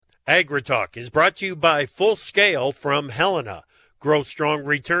AgriTalk is brought to you by Full Scale from Helena. Grow strong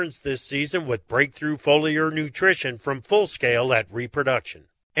returns this season with breakthrough foliar nutrition from Full Scale at Reproduction.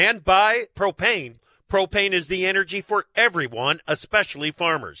 And by Propane. Propane is the energy for everyone, especially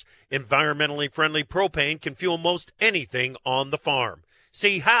farmers. Environmentally friendly propane can fuel most anything on the farm.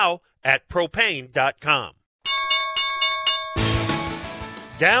 See how at propane.com.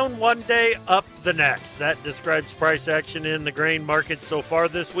 Down one day, up the next. That describes price action in the grain market so far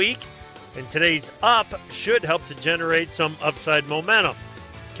this week. And today's up should help to generate some upside momentum.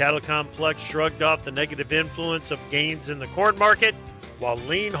 Cattle Complex shrugged off the negative influence of gains in the corn market, while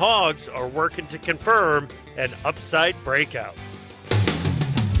lean hogs are working to confirm an upside breakout.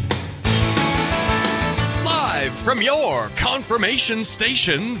 Live from your confirmation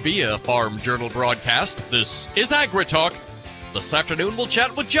station via Farm Journal broadcast, this is AgriTalk. This afternoon, we'll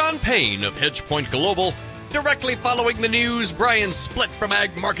chat with John Payne of HedgePoint Global. Directly following the news, Brian Split from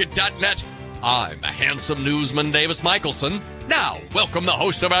agmarket.net. I'm a handsome newsman, Davis Michelson. Now, welcome the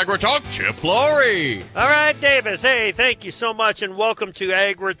host of AgriTalk, Chip Lorre. All right, Davis. Hey, thank you so much, and welcome to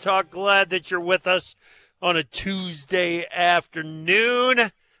AgriTalk. Glad that you're with us on a Tuesday afternoon.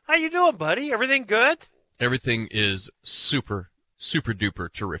 How you doing, buddy? Everything good? Everything is super, super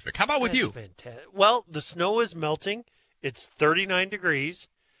duper terrific. How about with you? Fantastic. Well, the snow is melting. It's 39 degrees.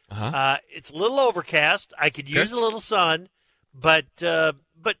 It's a little overcast. I could use a little sun, but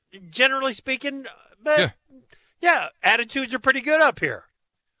generally speaking, yeah, attitudes are pretty good up here.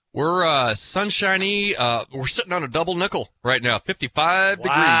 We're sunshiny. We're sitting on a double nickel right now, 55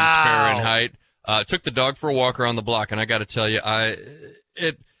 degrees Fahrenheit. Took the dog for a walk around the block, and I got to tell you,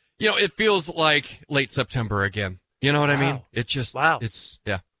 it feels like late September again. You know what I mean? It just,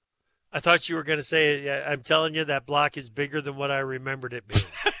 yeah. I thought you were going to say, I'm telling you, that block is bigger than what I remembered it being.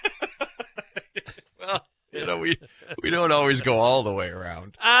 Well, we don't always go all the way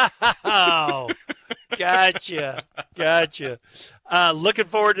around. Oh, gotcha. Looking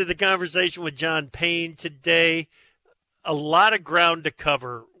forward to the conversation with John Payne today. A lot of ground to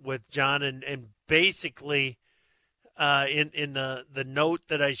cover with John, and basically in the note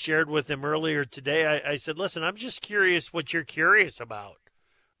that I shared with him earlier today, I said, listen, I'm just curious what you're curious about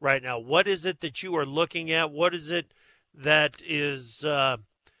right now. What is it that you are looking at? What is it that is,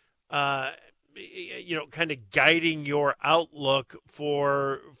 kind of guiding your outlook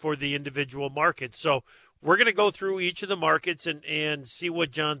for the individual markets? So we're going to go through each of the markets and see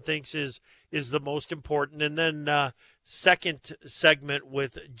what John thinks is the most important. And then second segment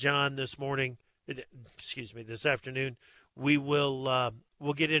with John this afternoon, we'll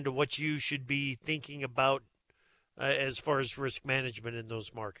get into what you should be thinking about as far as risk management in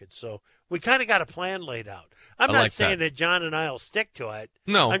those markets. So we kind of got a plan laid out. I'm not saying that John and I will stick to it.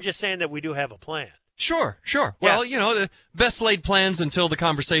 No. I'm just saying that we do have a plan. Sure. Yeah. Well, the best laid plans until the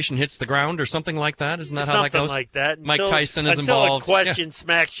conversation hits the ground or something like that. Isn't that how that goes? Something like that. Mike Tyson is involved. Until a question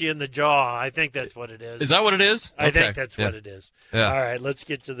smacks you in the jaw. I think that's what it is. Is that what it is? I think that's what it is. Yeah. All right, let's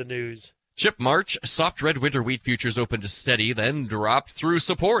get to the news. Chip, March soft red winter wheat futures opened steady, then dropped through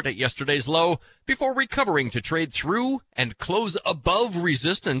support at yesterday's low before recovering to trade through and close above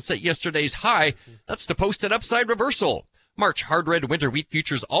resistance at yesterday's high. That's to post an upside reversal. March hard red winter wheat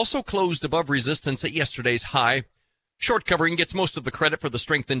futures also closed above resistance at yesterday's high. Short covering gets most of the credit for the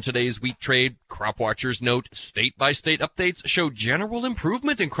strength in today's wheat trade. Crop watchers note state-by-state updates show general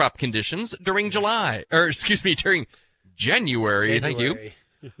improvement in crop conditions during during January. Thank you.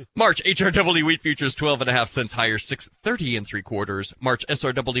 March HRW wheat futures 12.5 cents higher, 6.30 3/4. March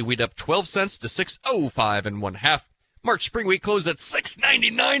SRW wheat up 12 cents to 6.05 1/2. March spring wheat closed at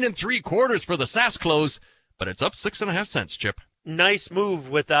 6.99 3/4 for the SAS close, but it's up 6.5 cents. Chip, nice move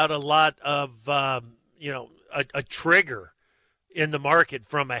without a lot of a trigger in the market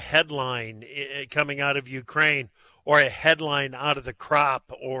from a headline coming out of Ukraine or a headline out of the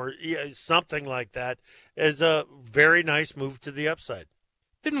crop or something like that. Is a very nice move to the upside.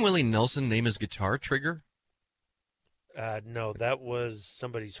 Didn't Willie Nelson name his guitar Trigger? No, that was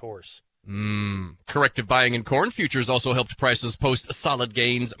somebody's horse. Corrective buying in corn futures also helped prices post solid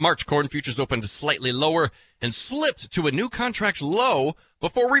gains. March corn futures opened slightly lower and slipped to a new contract low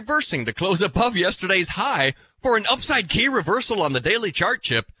before reversing to close above yesterday's high for an upside key reversal on the daily chart.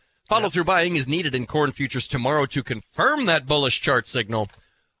 Chip, follow-through buying is needed in corn futures tomorrow to confirm that bullish chart signal.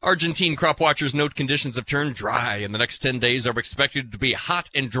 Argentine crop watchers note conditions have turned dry, and the next 10 days are expected to be hot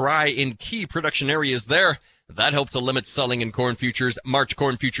and dry in key production areas there. That helped to limit selling in corn futures. March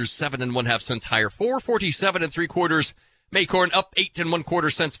corn futures 7.5 cents higher, 4.47 3/4. May corn up 8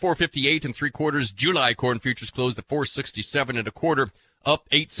 1/4 cents, 4.58 3/4. July corn futures closed at 4.67 1/4, up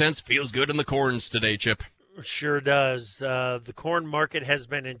 8 cents. Feels good in the corns today, Chip. Sure does. The corn market has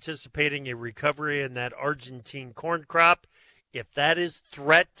been anticipating a recovery in that Argentine corn crop. If that is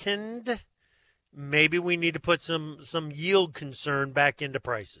threatened, maybe we need to put some yield concern back into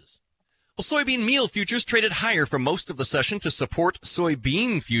prices. Well, soybean meal futures traded higher for most of the session to support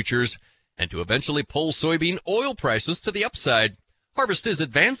soybean futures and to eventually pull soybean oil prices to the upside. Harvest is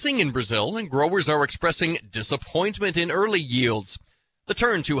advancing in Brazil, and growers are expressing disappointment in early yields. The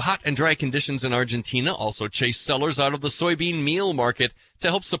turn to hot and dry conditions in Argentina also chased sellers out of the soybean meal market to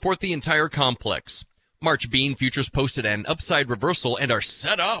help support the entire complex. March bean futures posted an upside reversal and are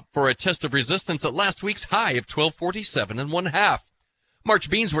set up for a test of resistance at last week's high of 12.47 1/2. March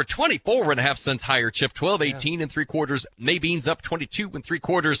beans were 24.5 cents higher, Chip, 12.18 3/4. May beans up 22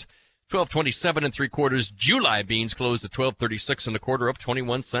 3/4, 12.27 3/4. July beans closed at 12.36 1/4, up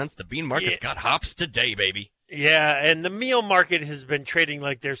 21 cents. The bean market's got hops today, baby. Yeah, and the meal market has been trading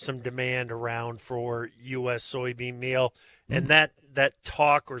like there's some demand around for U.S. soybean meal, and that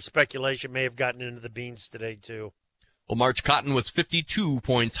talk or speculation may have gotten into the beans today too. Well, March cotton was 52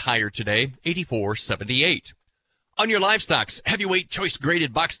 points higher today, 84.78. On your livestocks, heavyweight choice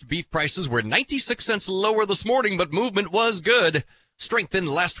graded boxed beef prices were 96 cents lower this morning, but movement was good. Strength in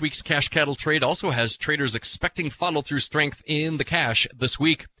last week's cash cattle trade also has traders expecting follow-through strength in the cash this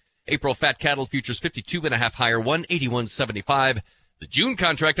week. April fat cattle futures 52.5 higher, 181.75. The June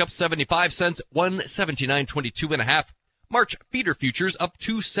contract up 75 cents, 179.22.5. March feeder futures up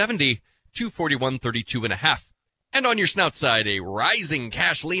 270, 241.32.5. And on your snout side, a rising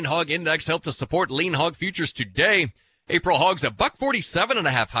cash lean hog index helped to support lean hog futures today. April hogs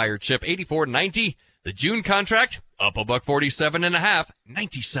 $1.47.5 higher, Chip, 84.90. The June contract up $1.47.5,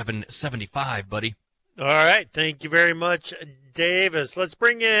 97.75, buddy. All right, thank you very much, Davis. Let's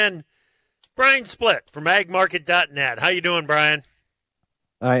bring in Brian Splitt from agmarket.net. How you doing, Brian?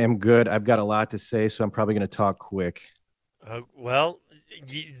 I am good. I've got a lot to say, so I'm probably going to talk quick. Well,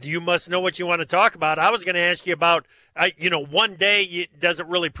 you must know what you want to talk about. I was going to ask you about, one day it doesn't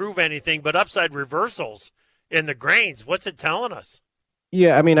really prove anything, but upside reversals in the grains. What's it telling us?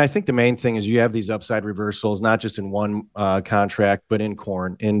 Yeah, I mean, I think the main thing is you have these upside reversals, not just in one contract, but in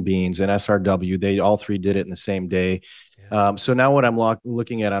corn, in beans, and SRW. They all three did it in the same day. Yeah. So now what I'm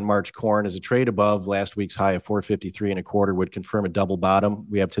looking at on March corn is a trade above last week's high of 453 1/4 would confirm a double bottom.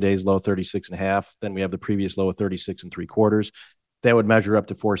 We have today's low 36.5. Then we have the previous low of 36 3/4. That would measure up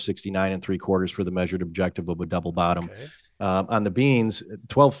to 469 3/4 for the measured objective of a double bottom. Okay. On the beans,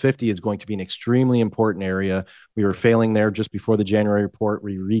 1250 is going to be an extremely important area. We were failing there just before the January report.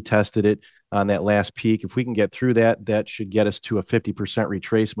 We retested it on that last peak. If we can get through that, that should get us to a 50%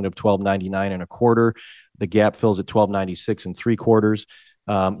 retracement of 1299 1/4. The gap fills at 1296 3/4.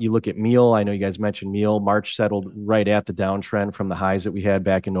 You look at meal. I know you guys mentioned meal. March settled right at the downtrend from the highs that we had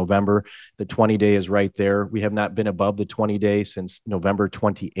back in November. The 20-day is right there. We have not been above the 20-day since November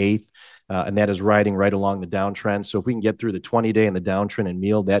 28th. And that is riding right along the downtrend. So if we can get through the 20-day and the downtrend in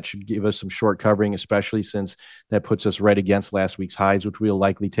meal, that should give us some short covering, especially since that puts us right against last week's highs, which we'll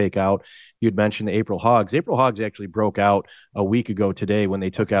likely take out. You'd mentioned the April hogs. April hogs actually broke out a week ago today when they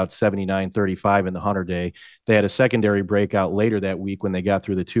took out 79.35 in the 100-day. They had a secondary breakout later that week when they got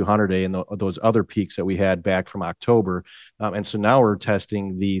through the 200-day and those other peaks that we had back from October. And so now we're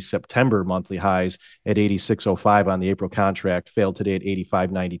testing the September monthly highs at 86.05 on the April contract, failed today at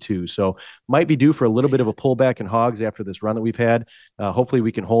 85.92. So might be due for a little bit of a pullback in hogs after this run that we've had. Hopefully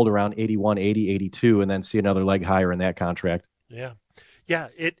we can hold around 81, 80, 82, and then see another leg higher in that contract. Yeah.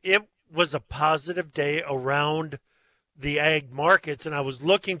 It was a positive day around the ag markets, and I was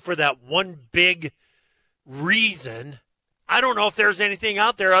looking for that one big reason. I don't know if there's anything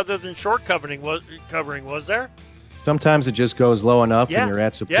out there other than short covering. Was there? Sometimes it just goes low enough when you're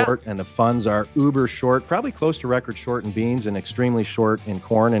at support, and the funds are uber short, probably close to record short in beans and extremely short in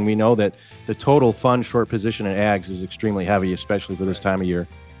corn. And we know that the total fund short position in ags is extremely heavy, especially for this time of year.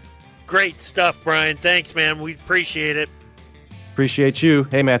 Great stuff, Brian. Thanks, man. We appreciate it. Appreciate you.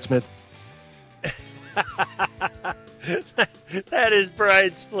 Hey, Matt Smith. That is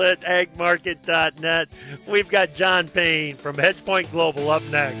Brian Splitt, agmarket.net. We've got John Payne from HedgePoint Global up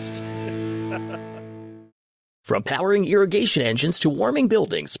next. From powering irrigation engines to warming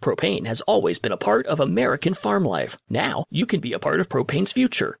buildings, propane has always been a part of American farm life. Now, you can be a part of propane's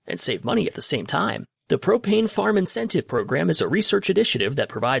future and save money at the same time. The Propane Farm Incentive Program is a research initiative that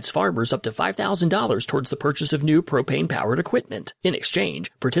provides farmers up to $5,000 towards the purchase of new propane-powered equipment. In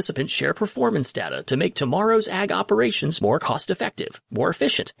exchange, participants share performance data to make tomorrow's ag operations more cost-effective, more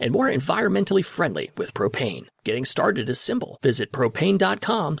efficient, and more environmentally friendly with propane. Getting started is simple. Visit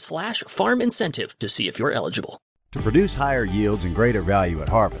propane.com/farm incentive to see if you're eligible. To produce higher yields and greater value at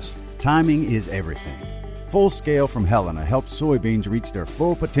harvest, timing is everything. Full Scale from Helena helps soybeans reach their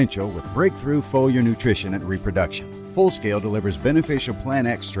full potential with breakthrough foliar nutrition and reproduction. Full Scale delivers beneficial plant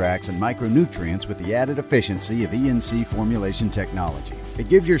extracts and micronutrients with the added efficiency of ENC formulation technology. It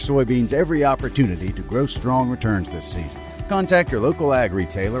gives your soybeans every opportunity to grow strong returns this season. Contact your local ag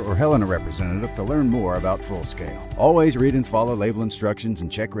retailer or Helena representative to learn more about Full Scale. Always read and follow label instructions and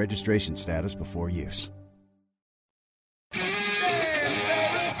check registration status before use.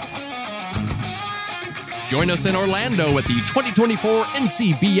 Join us in Orlando at the 2024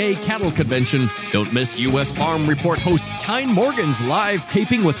 NCBA Cattle Convention. Don't miss U.S. Farm Report host Tyne Morgan's live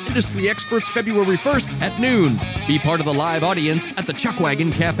taping with industry experts February 1st at noon. Be part of the live audience at the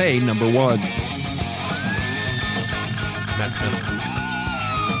Chuckwagon Cafe, number 1. Matt Smith.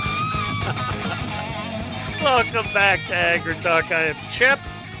 Welcome back to AgriTalk. I am Chip.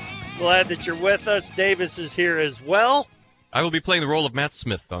 Glad that you're with us. Davis is here as well. I will be playing the role of Matt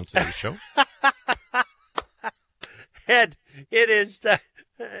Smith on today's show. And it is,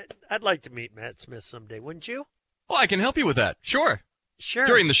 I'd like to meet Matt Smith someday, wouldn't you? Well, I can help you with that. Sure. Sure.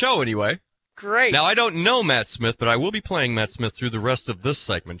 During the show, anyway. Great. Now, I don't know Matt Smith, but I will be playing Matt Smith through the rest of this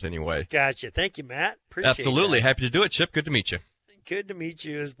segment anyway. Gotcha. Thank you, Matt. Appreciate Absolutely. that. Happy to do it, Chip. Good to meet you. Good to meet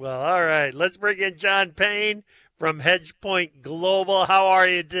you as well. All right. Let's bring in John Payne from HedgePoint Global. How are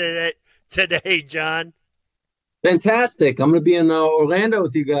you today, John? Fantastic. I'm going to be in Orlando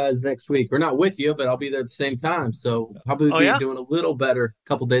with you guys next week. Or not with you, but I'll be there at the same time. So probably doing a little better a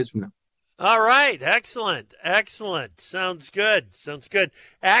couple days from now. All right. Excellent. Excellent. Sounds good. Sounds good.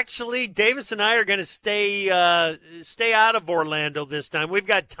 Actually, Davis and I are going to stay out of Orlando this time. We've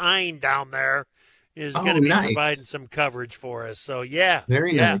got Tyne down there is going to be providing some coverage for us. So, yeah.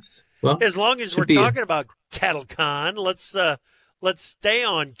 Very nice. Well, as long as we're talking about CattleCon, let's stay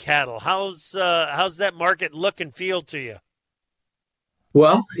on cattle. How's that market look and feel to you?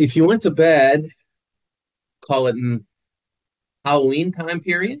 Well, if you went to bed, call it in Halloween time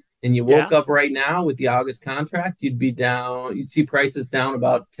period, and you woke up right now with the August contract, you'd see prices down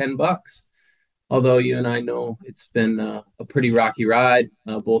about $10. Although you and I know it's been a pretty rocky ride,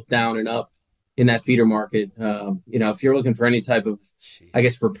 both down and up in that feeder market. If you're looking for any type of, I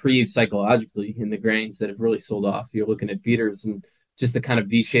guess, reprieve psychologically in the grains that have really sold off, you're looking at feeders and just the kind of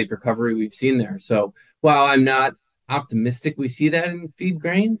V-shaped recovery we've seen there. So while I'm not optimistic we see that in feed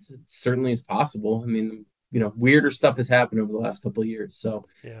grains, it certainly is possible. I mean, weirder stuff has happened over the last couple of years. So,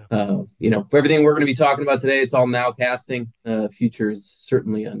 for everything we're going to be talking about today, it's all now casting. Future is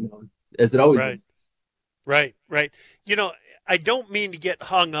certainly unknown, as it always is. Right. I don't mean to get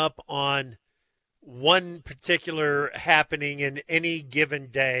hung up on one particular happening in any given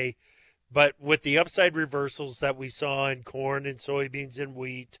day, but with the upside reversals that we saw in corn and soybeans and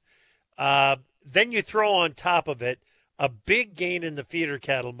wheat, then you throw on top of it a big gain in the feeder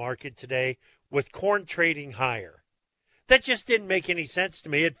cattle market today with corn trading higher. That just didn't make any sense to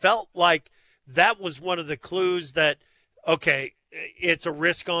me. It felt like that was one of the clues that, okay, it's a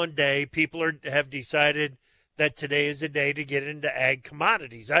risk-on day. People have decided that today is a day to get into ag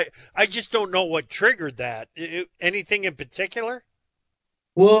commodities. I just don't know what triggered that. Anything in particular?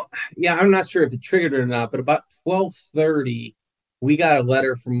 Well, yeah, I'm not sure if it triggered it or not, but about 12:30, we got a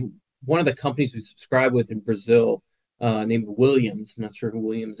letter from one of the companies we subscribe with in Brazil, named Williams. I'm not sure who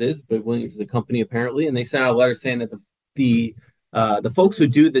Williams is, but Williams is a company apparently, and they sent out a letter saying that the folks who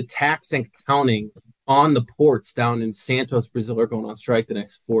do the tax and accounting on the ports down in Santos, Brazil, are going on strike the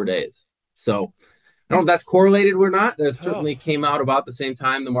next 4 days. So I don't know if that's correlated or not. That certainly came out about the same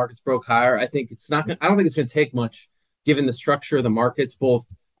time the markets broke higher. I think it's not. I don't think it's going to take much, given the structure of the markets, both,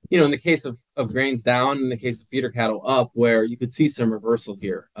 in the case of grains down, in the case of feeder cattle up, where you could see some reversal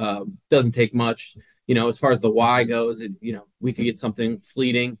here. Doesn't take much, as far as the Y goes, we could get something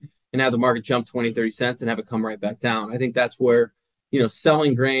fleeting and have the market jump 20, 30 cents and have it come right back down. I think that's where,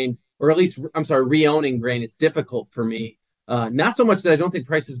 selling grain, or at least, re-owning grain is difficult for me. Not so much that I don't think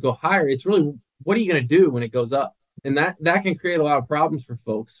prices go higher. It's really, what are you going to do when it goes up? And that can create a lot of problems for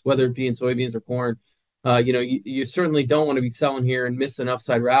folks, whether it be in soybeans or corn. You certainly don't want to be selling here and miss an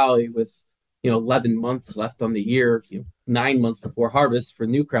upside rally with, 11 months left on the year, 9 months before harvest for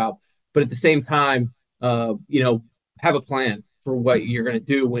new crop. But at the same time, have a plan for what you're going to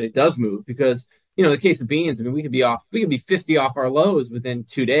do when it does move. Because, in the case of beans, we could be 50 off our lows within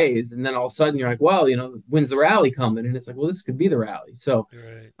 2 days. And then all of a sudden you're like, well, when's the rally coming? And it's like, well, this could be the rally. So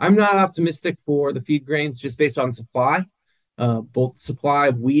I'm not optimistic for the feed grains just based on supply. Both supply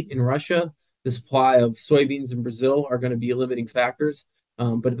of wheat in Russia, the supply of soybeans in Brazil are going to be limiting factors.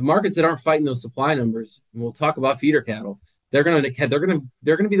 But the markets that aren't fighting those supply numbers, and we'll talk about feeder cattle, they're going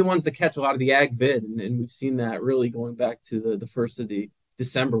to be the ones that catch a lot of the ag bid, and we've seen that really going back to the first of the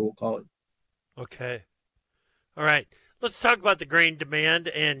December, we'll call it. Okay. All right. Let's talk about the grain demand,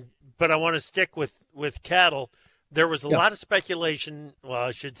 but I want to stick with cattle. There was a lot of speculation. Well,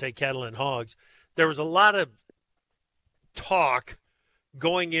 I should say cattle and hogs. There was a lot of talk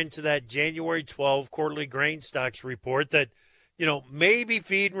going into that January 12 quarterly grain stocks report that, maybe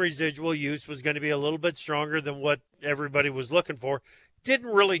feed and residual use was going to be a little bit stronger than what everybody was looking for.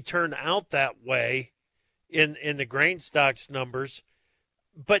 Didn't really turn out that way in the grain stocks numbers.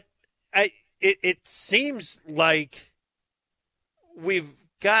 But it seems like we've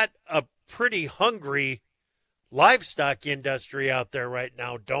got a pretty hungry livestock industry out there right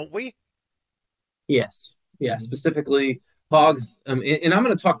now, don't we? Yes. Yeah, specifically hogs. And I'm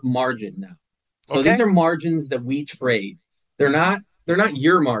going to talk margin now. So Okay. these are margins that we trade. They're not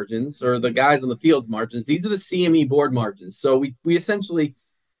your margins or the guys on the field's margins. These are the CME board margins. So we essentially,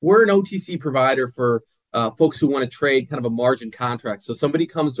 we're an OTC provider for folks who want to trade kind of a margin contract. So somebody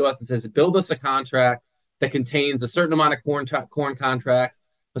comes to us and says, build us a contract that contains a certain amount of corn contracts,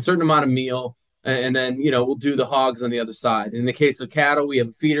 a certain amount of meal, and then, we'll do the hogs on the other side. In the case of cattle, we have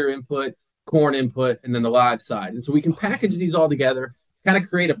a feeder input, corn input, and then the live side. And so we can package these all together, kind of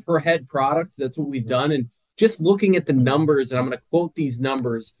create a per head product. That's what we've done. And just looking at the numbers, and I'm going to quote these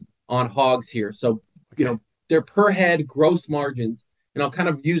numbers on hogs here. So, they're per head gross margins, and I'll kind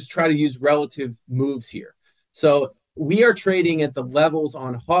of try to use relative moves here. So we are trading at the levels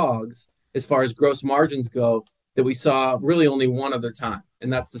on hogs as far as gross margins go that we saw really only one other time.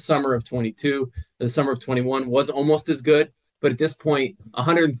 And that's the summer of 22. The summer of 21 was almost as good. But at this point,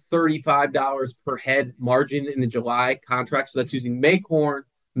 $135 per head margin in the July contract. So that's using May corn,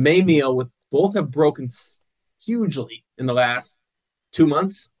 May meal, with both have broken hugely in the last 2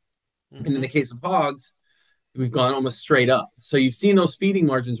 months. Mm-hmm. And in the case of hogs, we've gone almost straight up. So you've seen those feeding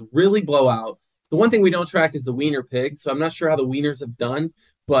margins really blow out. The one thing we don't track is the weaner pig. So I'm not sure how the weaners have done.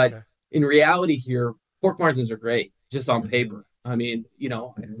 But in reality here, pork margins are great, just on paper. I mean,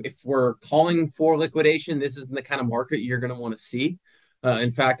 if we're calling for liquidation, this isn't the kind of market you're going to want to see.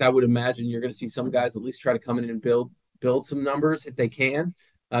 In fact, I would imagine you're going to see some guys at least try to come in and build some numbers if they can.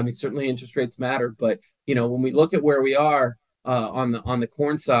 I mean, certainly interest rates matter, but when we look at where we are on the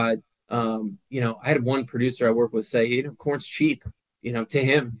corn side, I had one producer I work with say, corn's cheap, to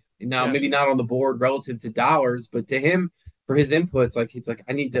him. Now, maybe not on the board relative to dollars, but to him, for his inputs, he's like,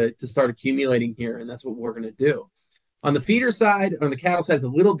 I need to start accumulating here, and that's what we're going to do. On the feeder side, on the cattle side, it's a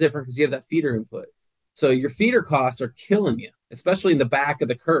little different because you have that feeder input. So your feeder costs are killing you, especially in the back of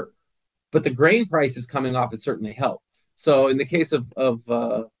the curve. But the grain prices coming off has certainly helped. So in the case of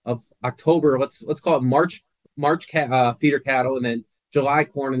October, let's call it March feeder cattle, and then July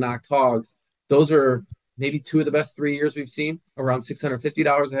corn and oct hogs. Those are maybe two of the best 3 years we've seen, around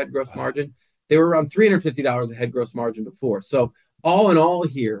 $650 a head gross margin. They were around $350 a head gross margin before. So all in all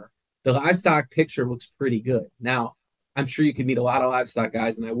here, the livestock picture looks pretty good. Now, I'm sure you can meet a lot of livestock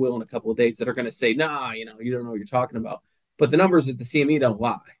guys, and I will in a couple of days, that are going to say, nah, you don't know what you're talking about. But the numbers at the CME don't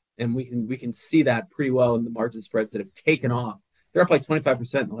lie. And we can see that pretty well in the margin spreads that have taken off. They're up like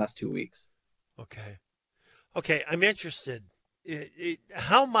 25% in the last 2 weeks. Okay, I'm interested.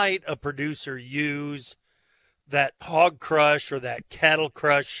 How might a producer use that hog crush or that cattle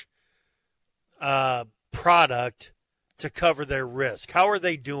crush product to cover their risk? How are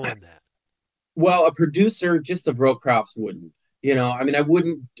they doing that? Well, a producer just of row crops wouldn't. I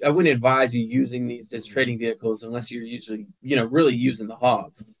wouldn't advise you using these as trading vehicles unless you're usually, really using the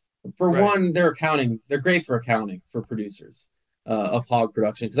hogs. For one, they're great for accounting for producers of hog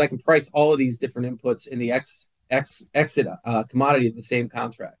production, because I can price all of these different inputs in the exit commodity of the same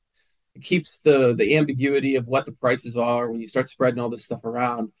contract. It keeps the ambiguity of what the prices are when you start spreading all this stuff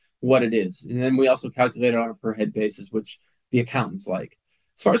around, what it is. And then we also calculate it on a per head basis, which the accountants like.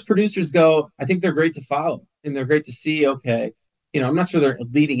 As far as producers go, I think they're great to follow, and they're great to see, okay, I'm not sure they're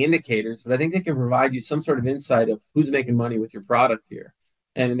leading indicators, but I think they can provide you some sort of insight of who's making money with your product here.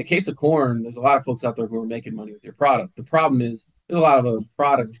 And in the case of corn, there's a lot of folks out there who are making money with your product. The problem is there's a lot of other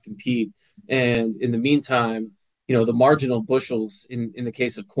products to compete. And in the meantime, the marginal bushels in the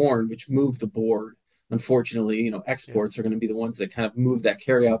case of corn, which move the board, unfortunately, exports are going to be the ones that kind of move that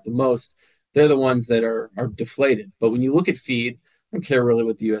carry out the most. They're the ones that are deflated. But when you look at feed, I don't care really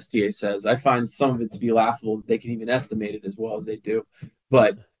what the USDA says. I find some of it to be laughable. They can even estimate it as well as they do.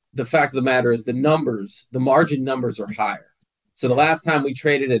 But the fact of the matter is the margin numbers are higher. So the last time we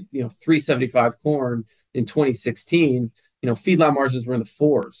traded at, $375 corn in 2016, feedlot margins were in the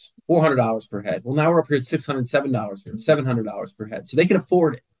fours, $400 per head. Well, now we're up here at $607 here, $700 per head. So they can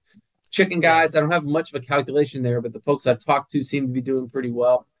afford it. Chicken guys, I don't have much of a calculation there, but the folks I've talked to seem to be doing pretty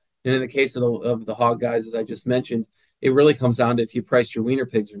well. And in the case of the hog guys, as I just mentioned, it really comes down to if you priced your wiener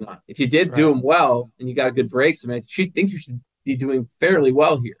pigs or not. If you did do them well and you got good breaks, I mean, I think you should be doing fairly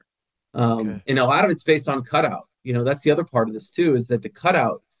well here. And a lot of it's based on cutout. That's the other part of this too, is that the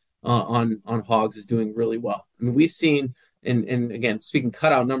cutout on hogs is doing really well. I mean, we've seen, and again, speaking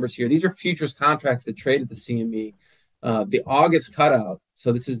cutout numbers here, these are futures contracts that trade at the CME. The August cutout,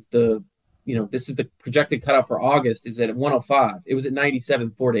 so this is the projected cutout for August, is at 105. It was at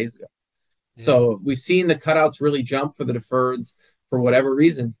 97 4 days ago. Yeah. So we've seen the cutouts really jump for the deferreds for whatever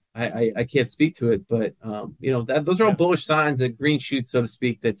reason. I can't speak to it, but those are all bullish signs, that green shoots, so to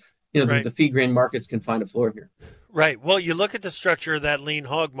speak, that the feed grain markets can find a floor here. Right. Well, you look at the structure of that lean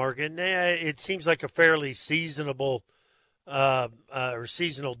hog market, and it seems like a fairly seasonable or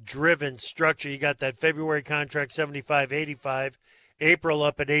seasonal driven structure. You got that February contract 75.85, April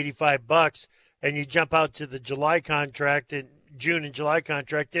up at $85, and you jump out to the July contract, and June and July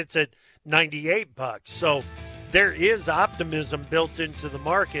contract, it's at $98. So there is optimism built into the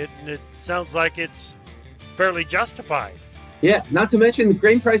market, and it sounds like it's fairly justified. Yeah, not to mention the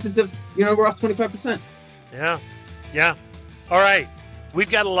grain prices we're off 25%. Yeah. All right. We've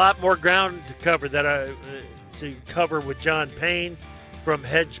got a lot more ground to cover with John Payne from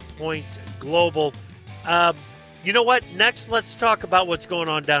HedgePoint Global. You know what? Next, let's talk about what's going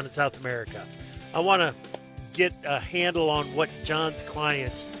on down in South America. I want to get a handle on what John's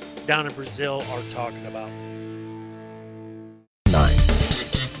clients down in Brazil are talking about.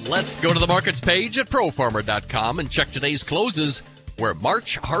 Let's go to the markets page at profarmer.com and check today's closes, where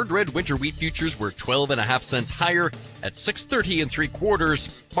March hard red winter wheat futures were 12.5 cents higher at 6.30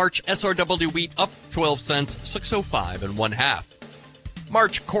 3/4. March SRW wheat up 12 cents, 6.05 1/2.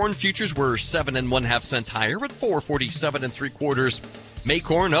 March corn futures were 7.5 cents higher at 4.47 3/4. May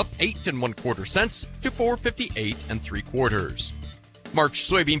corn up 8 1/4 cents to 4.58 3/4. March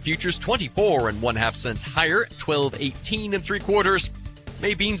soybean futures 24.5 cents higher at 12.18 3/4.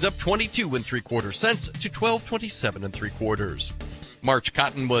 May beans up 22 3/4 cents to 12.27 3/4. March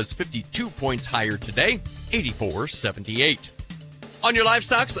cotton was 52 points higher today, 84.78. On your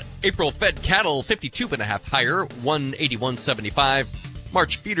livestocks, April fed cattle 52.5 higher, 181.75.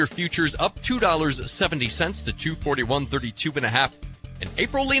 March feeder futures up $2.70 to 241.32.5. And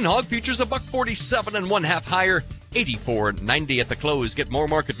April lean hog futures $1.47 higher, 84.90 at the close. Get more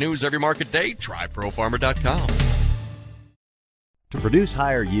market news every market day. Try profarmer.com. To produce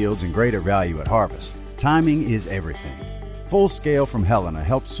higher yields and greater value at harvest, timing is everything. Full Scale from Helena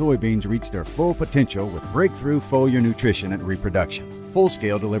helps soybeans reach their full potential with breakthrough foliar nutrition and reproduction. Full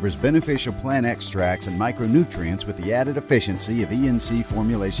Scale delivers beneficial plant extracts and micronutrients with the added efficiency of ENC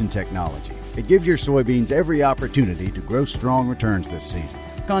formulation technology. It gives your soybeans every opportunity to grow strong returns this season.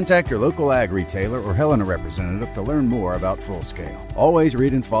 Contact your local ag retailer or Helena representative to learn more about Full Scale. Always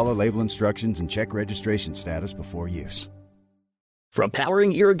read and follow label instructions and check registration status before use. From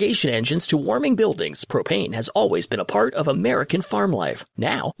powering irrigation engines to warming buildings, propane has always been a part of American farm life.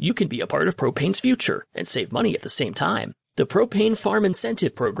 Now, you can be a part of propane's future and save money at the same time. The Propane Farm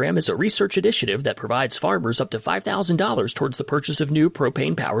Incentive Program is a research initiative that provides farmers up to $5,000 towards the purchase of new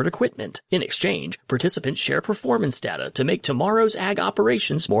propane-powered equipment. In exchange, participants share performance data to make tomorrow's ag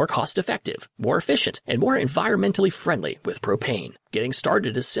operations more cost-effective, more efficient, and more environmentally friendly with propane. Getting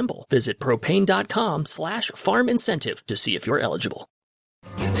started is simple. Visit propane.com/farm incentive to see if you're eligible.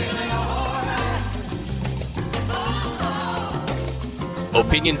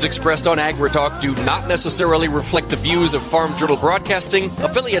 Opinions expressed on AgriTalk do not necessarily reflect the views of Farm Journal Broadcasting,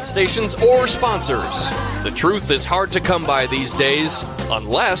 affiliate stations, or sponsors. The truth is hard to come by these days,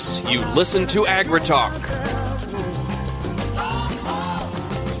 unless you listen to AgriTalk.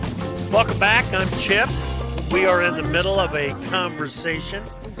 Welcome back. I'm Chip. We are in the middle of a conversation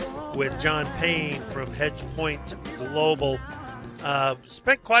with John Payne from HedgePoint Global.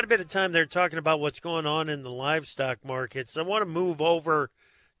 Spent quite a bit of time there talking about what's going on in the livestock markets. I want to move over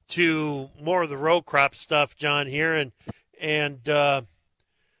to more of the row crop stuff, John, here, and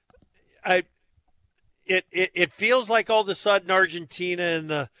it feels like all of a sudden Argentina and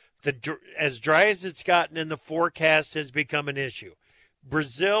the as dry as it's gotten in the forecast has become an issue.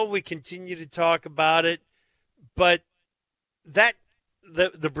 Brazil, we continue to talk about it, but that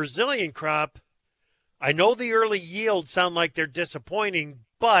the Brazilian crop, I know the early yields sound like they're disappointing,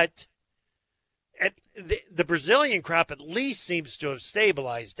 but the Brazilian crop at least seems to have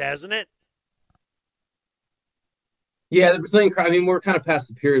stabilized, hasn't it? Yeah, the Brazilian crop, I mean, we're kind of past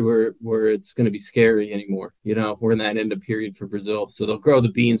the period where it's going to be scary anymore. We're in that end of period for Brazil. So they'll grow the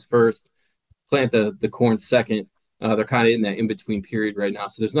beans first, plant the corn second. They're kind of in that in-between period right now.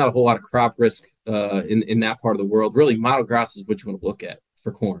 So there's not a whole lot of crop risk in that part of the world. Really, model grass is what you want to look at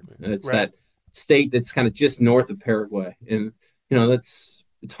for corn. And it's right. state that's kind of just north of Paraguay. And,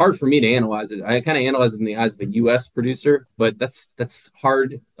 it's hard for me to analyze it. I kind of analyze it in the eyes of a U.S. producer, but that's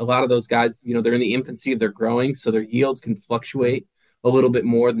hard. A lot of those guys, they're in the infancy of their growing, so their yields can fluctuate a little bit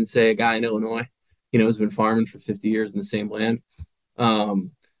more than, say, a guy in Illinois, who's been farming for 50 years in the same land.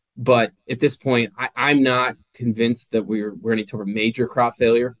 But at this point, I'm not convinced that we're any sort of major crop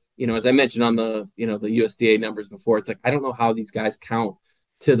failure. As I mentioned on the USDA numbers before, it's like, I don't know how these guys count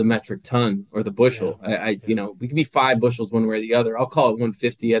to the metric ton or the bushel. Yeah. We can be 5 bushels one way or the other. I'll call it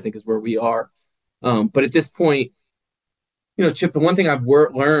 150, I think, is where we are. But at this point, Chip, the one thing I've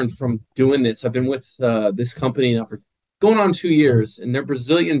learned from doing this, I've been with this company now for going on 2 years, and they're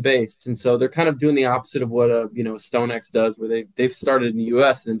Brazilian based. And so they're kind of doing the opposite of what StoneX does, where they've started in the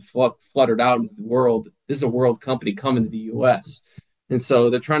US and fluttered out into the world. This is a world company coming to the US. And so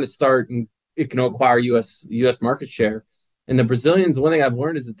they're trying to start and it can acquire US market share. And the Brazilians, the one thing I've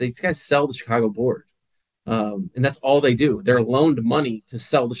learned is that these guys sell the Chicago board. And that's all they do. They're loaned money to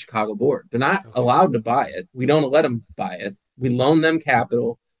sell the Chicago board. They're not allowed to buy it. We don't let them buy it. We loan them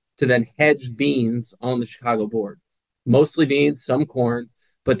capital to then hedge beans on the Chicago board. Mostly beans, some corn,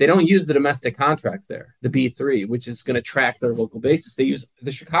 but they don't use the domestic contract there, the B3, which is going to track their local basis. They use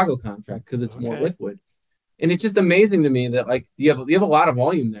the Chicago contract because it's more liquid. And it's just amazing to me that, like, you have a lot of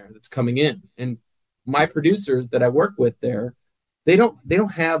volume there that's coming in. And my producers that I work with there, they might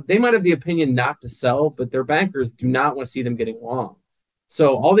have the opinion not to sell, but their bankers do not want to see them getting long.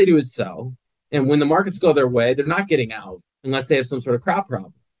 So all they do is sell. And when the markets go their way, they're not getting out unless they have some sort of crop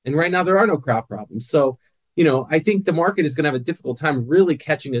problem. And right now there are no crop problems. So, I think the market is going to have a difficult time really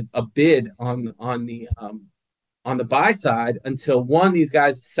catching a bid on the buy side until, one, these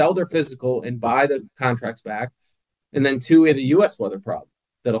guys sell their physical and buy the contracts back. And then 2, we have a U.S. weather problem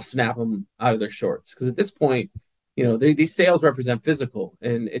that'll snap them out of their shorts. Because at this point, these sales represent physical,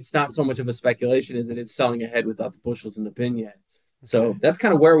 and it's not so much of a speculation as it is selling ahead without the bushels in the bin yet. So that's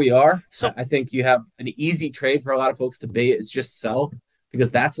kind of where we are. So I think you have an easy trade for a lot of folks to be is just sell, because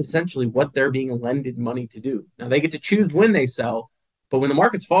that's essentially what they're being lended money to do. Now they get to choose when they sell, but when the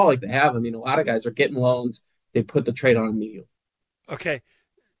markets fall like they have, a lot of guys are getting loans. They put the trade on immediately. Okay.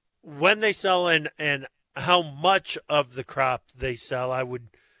 When they sell and how much of the crop they sell, I would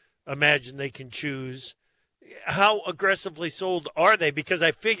imagine they can choose. How aggressively sold are they? Because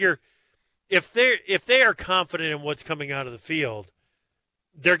I figure if they are confident in what's coming out of the field,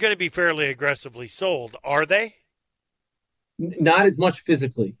 they're going to be fairly aggressively sold. Are they? Not as much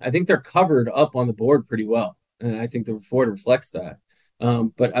physically. I think they're covered up on the board pretty well, and I think the report reflects that.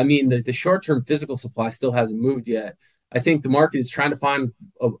 But the short-term physical supply still hasn't moved yet. I think the market is trying to find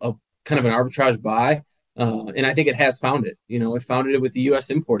a kind of an arbitrage buy, and I think it has found it. It found it with the U.S.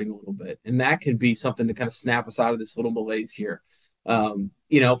 importing a little bit, and that could be something to kind of snap us out of this little malaise here.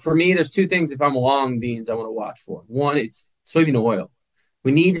 For me, there's 2 things if I'm long beans I want to watch for. One, it's soybean oil.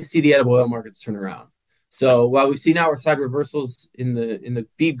 We need to see the edible oil markets turn around. So while we've seen outside reversals in the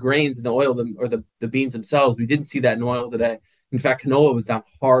feed grains and the oil or the beans themselves, we didn't see that in oil today. In fact, canola was down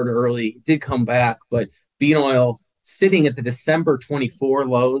hard early. It did come back, but bean oil sitting at the December 24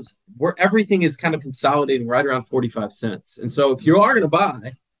 lows, where everything is kind of consolidating right around 45 cents. And so if you are going to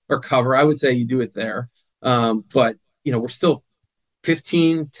buy or cover, I would say you do it there. But we're still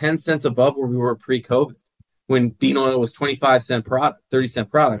 10 cents above where we were pre-COVID, when bean oil was 25-cent product, 30-cent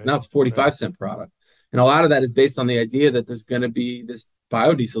product. Now it's 45-cent product. And a lot of that is based on the idea that there's going to be this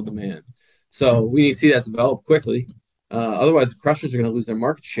biodiesel demand. So we need to see that develop quickly. Otherwise, the crushers are going to lose their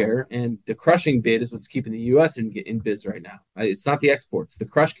market share. And the crushing bid is what's keeping the U.S. in biz right now. It's not the exports. The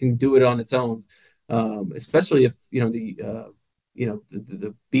crush can do it on its own, especially if the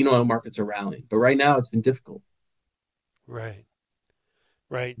bean oil markets are rallying. But right now, it's been difficult. Right.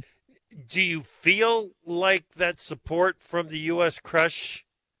 Do you feel like that support from the U.S. crush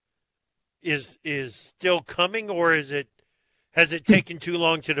is still coming, or has it taken too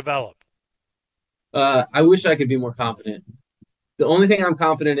long to develop? I wish I could be more confident. The only thing I'm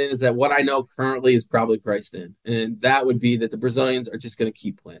confident in is that what I know currently is probably priced in, and that would be that the Brazilians are just going to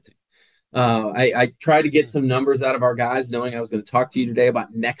keep planting. I tried to get some numbers out of our guys, knowing I was going to talk to you today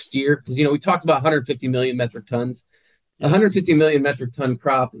about next year, because we talked about 150 million metric tons. 150 million metric ton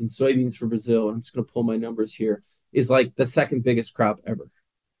crop in soybeans for Brazil, I'm just going to pull my numbers here, is like the second biggest crop ever.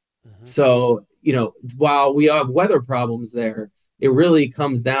 Mm-hmm. So, while we have weather problems there, it really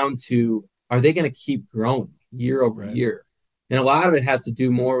comes down to, are they going to keep growing year over year? And a lot of it has to do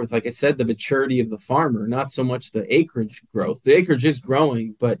more with, like I said, the maturity of the farmer, not so much the acreage growth. The acreage is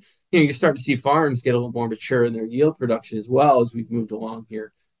growing, but you're starting to see farms get a little more mature in their yield production as well as we've moved along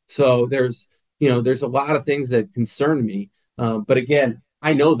here. So there's a lot of things that concern me. But again,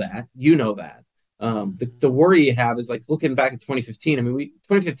 I know that. You know that. The worry you have is like looking back at 2015. I mean,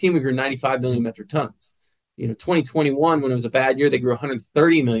 2015 we grew 95 million metric tons. 2021 when it was a bad year, they grew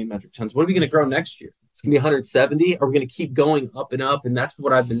 130 million metric tons. What are we going to grow next year? It's going to be 170. Are we going to keep going up and up? And that's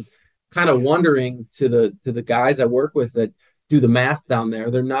what I've been kind of wondering to the guys I work with that do the math down there.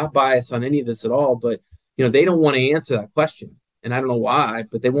 They're not biased on any of this at all, but they don't want to answer that question. And I don't know why,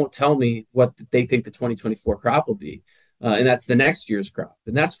 but they won't tell me what they think the 2024 crop will be. And that's the next year's crop.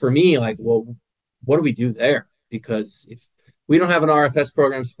 And that's for me, like, well, what do we do there? Because if we don't have an RFS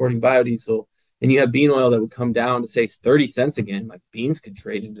program supporting biodiesel and you have bean oil that would come down to say 30 cents again, like beans could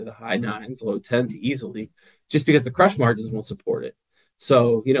trade into the high 9s, low 10s easily, just because the crush margins won't support it.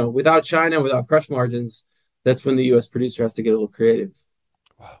 So, without China, without crush margins, that's when the U.S. producer has to get a little creative.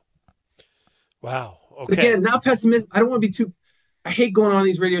 Wow. Okay. But again, not pessimist. I don't want to be too. I hate going on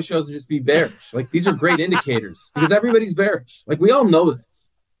these radio shows and just be bearish. Like, these are great indicators because everybody's bearish. Like, we all know this.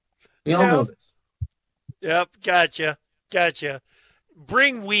 We all know this. Yep. Gotcha.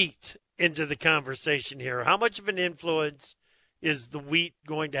 Bring wheat into the conversation here. How much of an influence is the wheat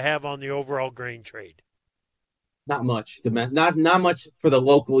going to have on the overall grain trade? Not much. Not much for the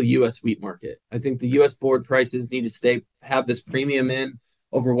local U.S. wheat market. I think the U.S. board prices need to have this premium in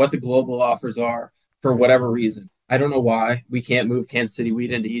over what the global offers are for whatever reason. I don't know why. We can't move Kansas City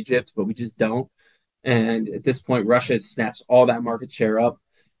wheat into Egypt, but we just don't. And at this point, Russia has snatched all that market share up.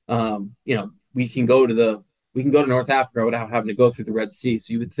 We can go to North Africa without having to go through the Red Sea.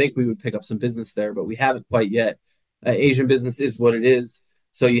 So you would think we would pick up some business there, but we haven't quite yet. Asian business is what it is.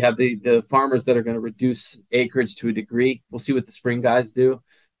 So you have the farmers that are going to reduce acreage to a degree. We'll see what the spring guys do.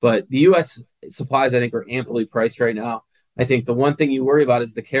 But the U.S. supplies, I think, are amply priced right now. I think the one thing you worry about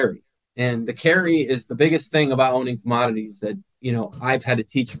is the carry. And the carry is the biggest thing about owning commodities that, I've had to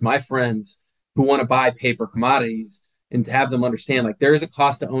teach my friends who want to buy paper commodities and to have them understand, like, there is a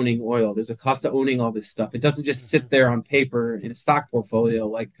cost to owning oil. There's a cost to owning all this stuff. It doesn't just sit there on paper in a stock portfolio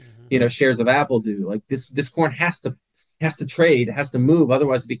like, shares of Apple do. Like, this corn has to trade, it has to move.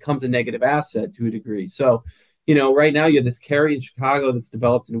 Otherwise, it becomes a negative asset to a degree. So, right now you have this carry in Chicago that's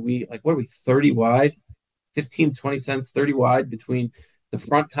developed in wheat. Like, what are we, 30 wide, 15, 20 cents, 30 wide between the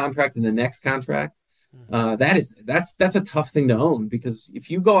front contract and the next contract. That's a tough thing to own, because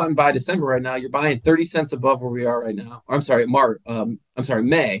if you go out and buy December right now, you're buying 30 cents above where we are right now.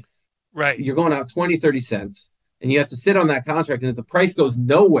 May. Right. You're going out 20, 30 cents, and you have to sit on that contract. And if the price goes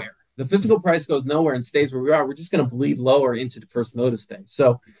nowhere, the physical price goes nowhere and stays where we are, we're just going to bleed lower into the first notice day.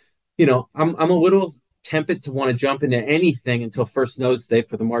 So, I'm a little tempted to want to jump into anything until first notice day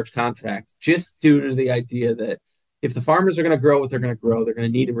for the March contract, just due to the idea that if the farmers are going to grow what they're going to grow, they're going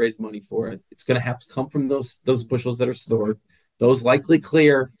to need to raise money for it. It's going to have to come from those bushels that are stored, those likely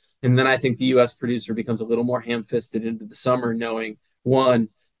clear. And then I think the U.S. producer becomes a little more ham-fisted into the summer, knowing, one,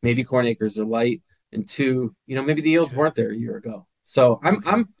 maybe corn acres are light, and two, maybe the yields weren't there a year ago. So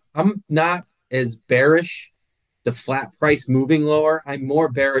I'm not as bearish the flat price moving lower. I'm more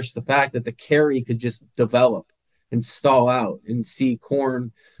bearish the fact that the carry could just develop and stall out and see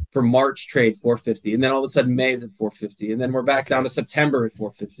corn for March trade 450, and then all of a sudden May is at 450, and then we're back down to September at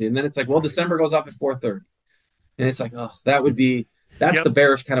 450, and then it's like, well, December goes up at 430, and it's like, oh, that's the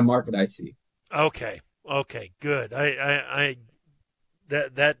bearish kind of market I see. Okay, good. I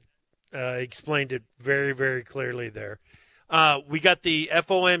explained it very, very clearly there. We got the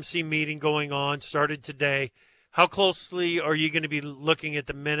FOMC meeting going on, started today. How closely are you going to be looking at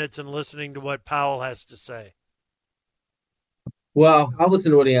the minutes and listening to what Powell has to say? Well, I'll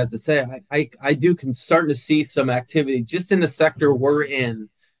listen to what he has to say. I do starting to see some activity just in the sector we're in,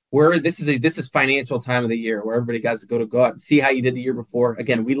 where this is financial time of the year where everybody has to go out and see how you did the year before.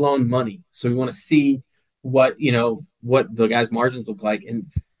 Again, we loan money, so we want to see what the guys' margins look like. And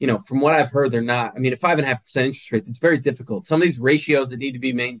from what I've heard, they're not. I mean, at 5.5% interest rates, it's very difficult. Some of these ratios that need to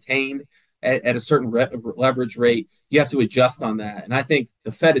be maintained at a certain leverage rate, you have to adjust on that. And I think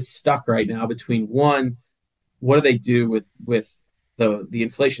the Fed is stuck right now between one, what do they do with the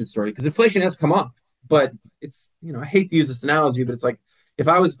inflation story? Because inflation has come up, but it's, I hate to use this analogy, but it's like, if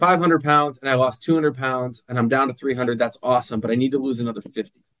I was 500 pounds and I lost 200 pounds and I'm down to 300, that's awesome, but I need to lose another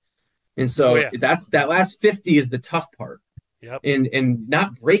 50. And so that last 50 is the tough part. Yep. And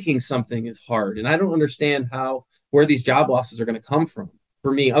not breaking something is hard. And I don't understand where these job losses are going to come from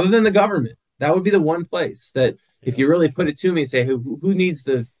for me, other than the government. That would be the one place that if you really put it to me, say, who needs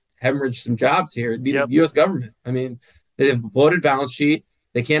to hemorrhage some jobs here? It'd be the U.S. government. I mean, they have a bloated balance sheet.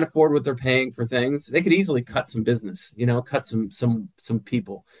 They can't afford what they're paying for things. They could easily cut some business, cut some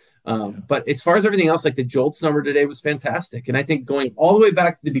people. But as far as everything else, like the JOLTS number today was fantastic. And I think going all the way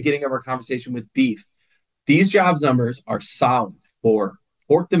back to the beginning of our conversation with beef, these jobs numbers are solid for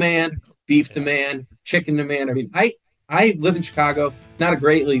pork demand, beef demand, chicken demand. I mean, I live in Chicago, not a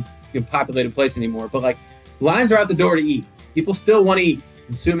greatly populated place anymore, but like lines are out the door to eat. People still want to eat.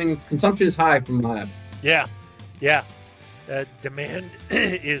 Consumption is high from my evidence. Yeah. Demand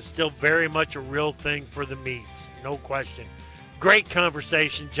is still very much a real thing for the meats, no question. Great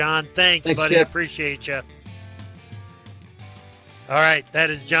conversation, John. Thanks buddy. Chip. I appreciate you. All right, that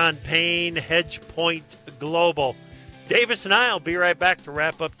is John Payne, HedgePoint Global. Davis and I will be right back to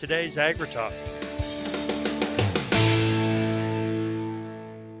wrap up today's AgriTalk.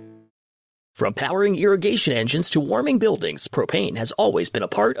 From powering irrigation engines to warming buildings, propane has always been a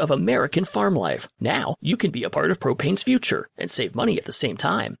part of American farm life. Now, you can be a part of propane's future and save money at the same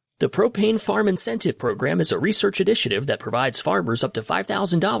time. The Propane Farm Incentive Program is a research initiative that provides farmers up to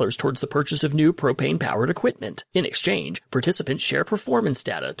 $5,000 towards the purchase of new propane-powered equipment. In exchange, participants share performance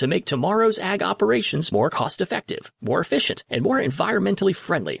data to make tomorrow's ag operations more cost-effective, more efficient, and more environmentally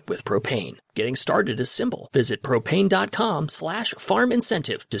friendly with propane. Getting started is simple. Visit propane.com/farm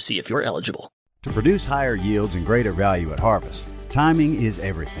incentive to see if you're eligible. To produce higher yields and greater value at harvest, timing is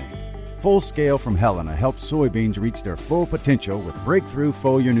everything. Full Scale from Helena helps soybeans reach their full potential with breakthrough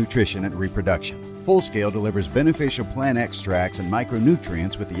foliar nutrition and reproduction. Full Scale delivers beneficial plant extracts and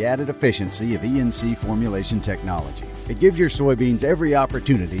micronutrients with the added efficiency of ENC formulation technology. It gives your soybeans every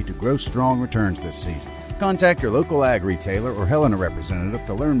opportunity to grow strong returns this season. Contact your local ag retailer or Helena representative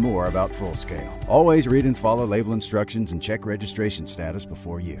to learn more about Full Scale. Always read and follow label instructions and check registration status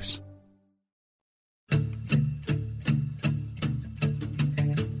before use.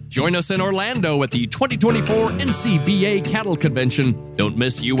 Join us in Orlando at the 2024 NCBA Cattle Convention. Don't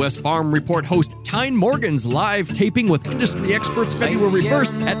miss U.S. Farm Report host Tyne Morgan's live taping with industry experts February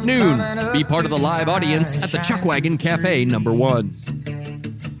 1st at noon. Be part of the live audience at the Chuckwagon Cafe #1.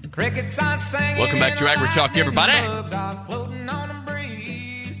 Welcome back to AgriTalk, everybody.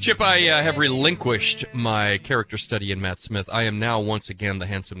 Chip, I have relinquished my character study in Matt Smith. I am now once again the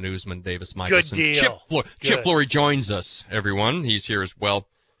handsome newsman, Davis Michelson. Good deal. Chip Flory joins us, everyone. He's here as well.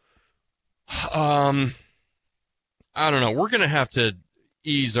 I don't know. We're going to have to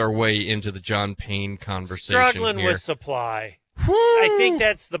ease our way into the John Payne conversation Struggling here. with supply. I think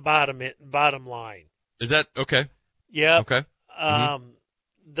that's the bottom line. Is that okay? Yeah. Okay.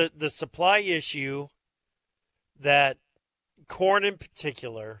 The supply issue that corn in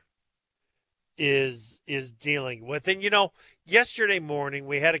particular is dealing with. And, yesterday morning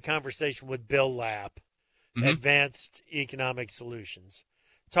we had a conversation with Bill Lapp, Advanced Economic Solutions,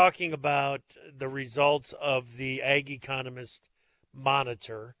 talking about the results of the Ag Economist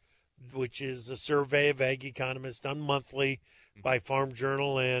Monitor, which is a survey of ag economists done monthly by Farm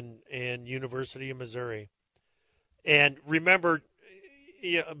Journal and University of Missouri. And remember,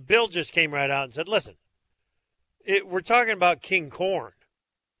 Bill just came right out and said, listen, we're talking about king corn.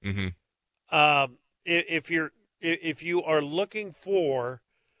 If you are looking for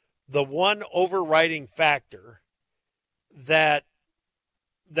the one overriding factor that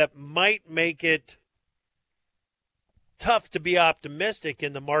might make it tough to be optimistic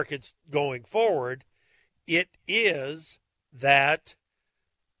in the markets going forward, it is that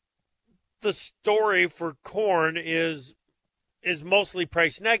the story for corn is mostly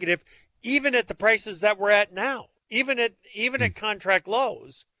price negative, even at the prices that we're at now. Even at contract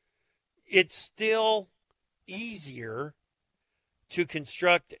lows, it's still easier to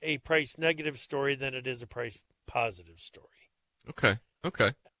construct a price negative story than it is a price positive story. Okay.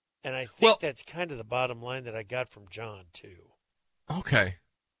 And I think that's kind of the bottom line that I got from John, too. Okay.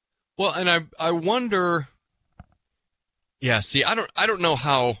 Well, and I wonder. Yeah. See, I don't know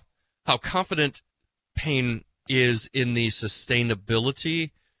how confident Payne is in the sustainability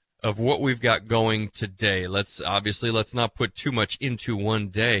of what we've got going today. Let's not put too much into one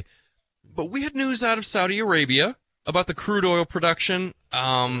day. But we had news out of Saudi Arabia about the crude oil production.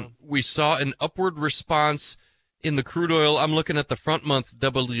 We saw an upward response in the crude oil. I'm looking at the front month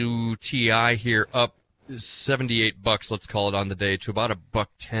WTI here, up $78, let's call it, on the day to about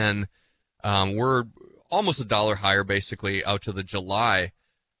 $1.10. We're almost $1 higher, basically, out to the July.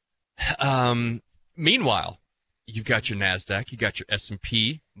 Meanwhile, you've got your NASDAQ, you got your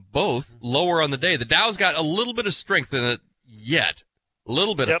S&P, both lower on the day. The Dow's got a little bit of strength in it yet, a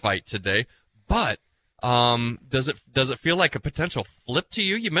little bit of fight today, but does it feel like a potential flip to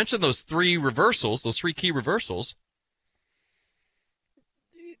you? You mentioned those three key reversals.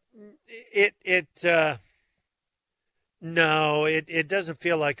 No, it doesn't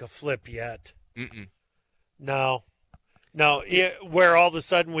feel like a flip yet. No, where all of a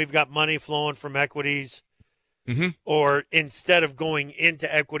sudden we've got money flowing from equities, or instead of going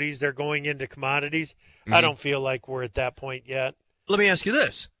into equities, they're going into commodities. I don't feel like we're at that point yet. let me ask you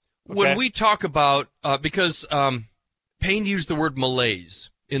this. Okay. When we talk about, because Payne used the word malaise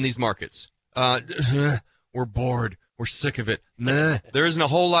in these markets. We're bored. We're sick of it. Meh. There isn't a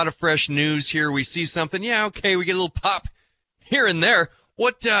whole lot of fresh news here. We see something. Yeah, okay, we get a little pop here and there.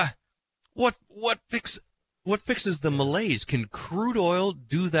 What fixes the malaise? Can crude oil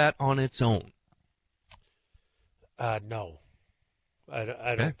do that on its own? No,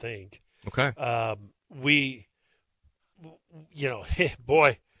 I don't think. Okay.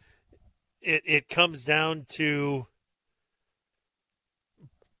 Boy, it comes down to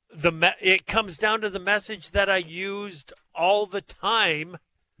the message that I used all the time.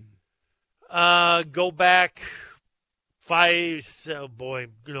 Go back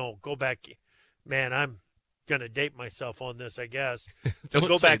go back. Man, I'm gonna date myself on this, I guess.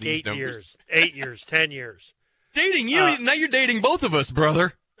 Go back 8 years, 10 years. Dating you? Now you're dating both of us,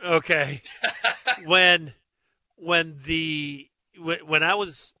 brother. Okay. when I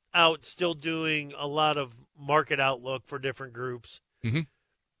was out still doing a lot of market outlook for different groups,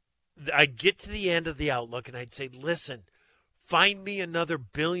 I'd get to the end of the outlook and I'd say, listen, find me another 1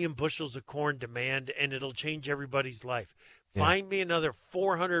 billion bushels of corn demand and it'll change everybody's life. Yeah. Find me another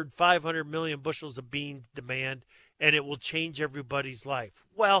 400, 500 million bushels of bean demand and it will change everybody's life.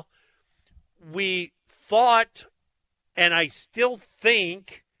 Well, we thought, and I still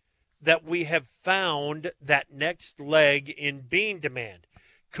think, that we have found that next leg in bean demand.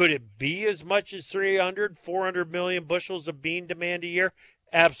 Could it be as much as 300, 400 million bushels of bean demand a year?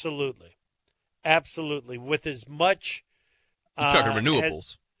 Absolutely. Absolutely. With as much... You're talking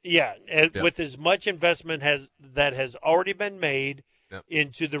renewables. With as much investment that has already been made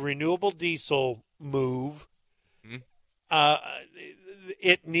into the renewable diesel move,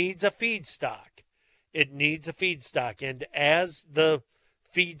 it needs a feedstock. It needs a feedstock. And as the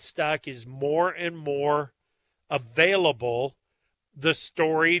feedstock is more and more available, the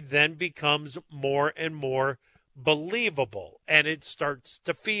story then becomes more and more believable, and it starts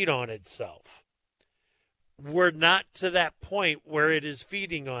to feed on itself. We're not to that point where it is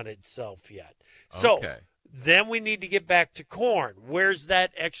feeding on itself yet. So then we need to get back to corn. Where's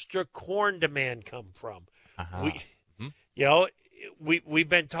that extra corn demand come from? We've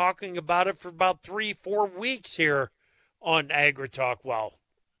been talking about it for about 3-4 weeks here on AgriTalk. Well,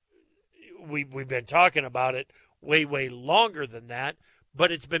 we've been talking about it way longer than that,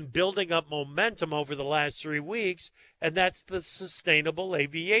 but it's been building up momentum over the last 3 weeks, and that's the sustainable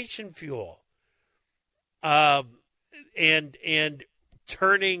aviation fuel. And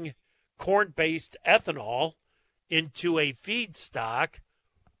turning corn-based ethanol into a feedstock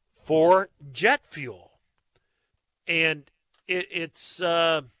for jet fuel. And it's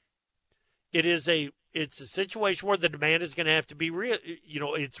a situation where the demand is going to have to be real.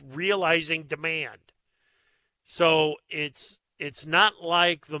 It's realizing demand. So it's not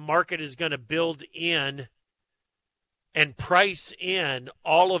like the market is going to build in and price in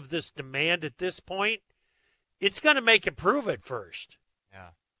all of this demand at this point. It's going to make it prove it first.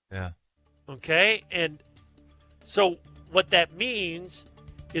 Yeah. Okay? And so what that means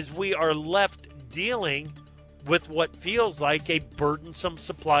is we are left dealing with what feels like a burdensome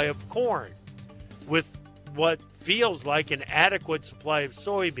supply of corn, with what feels like an adequate supply of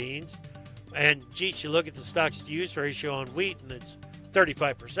soybeans. And, geez, you look at the stocks-to-use ratio on wheat, and it's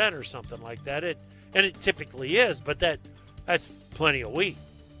 35% or something like that. And it typically is, but that's plenty of wheat.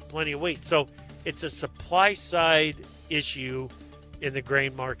 So it's a supply-side issue in the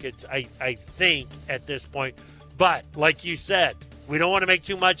grain markets, I think, at this point. But, like you said, we don't want to make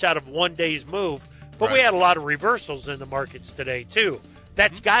too much out of one day's move, but we had a lot of reversals in the markets today, too.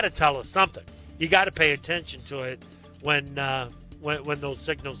 That's got to tell us something. You got to pay attention to it when those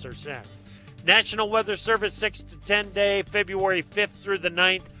signals are sent. National Weather Service 6 to 10 day, February 5th through the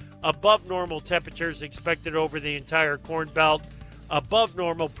 9th. Above normal temperatures expected over the entire Corn Belt. Above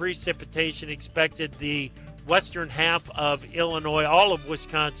normal precipitation expected the western half of Illinois, all of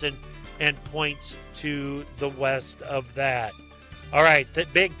Wisconsin, and points to the west of that. All right,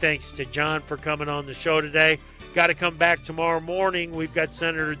 big thanks to John for coming on the show today. Got to come back tomorrow morning. We've got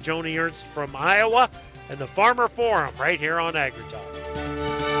Senator Joni Ernst from Iowa and the Farmer Forum right here on AgriTalk.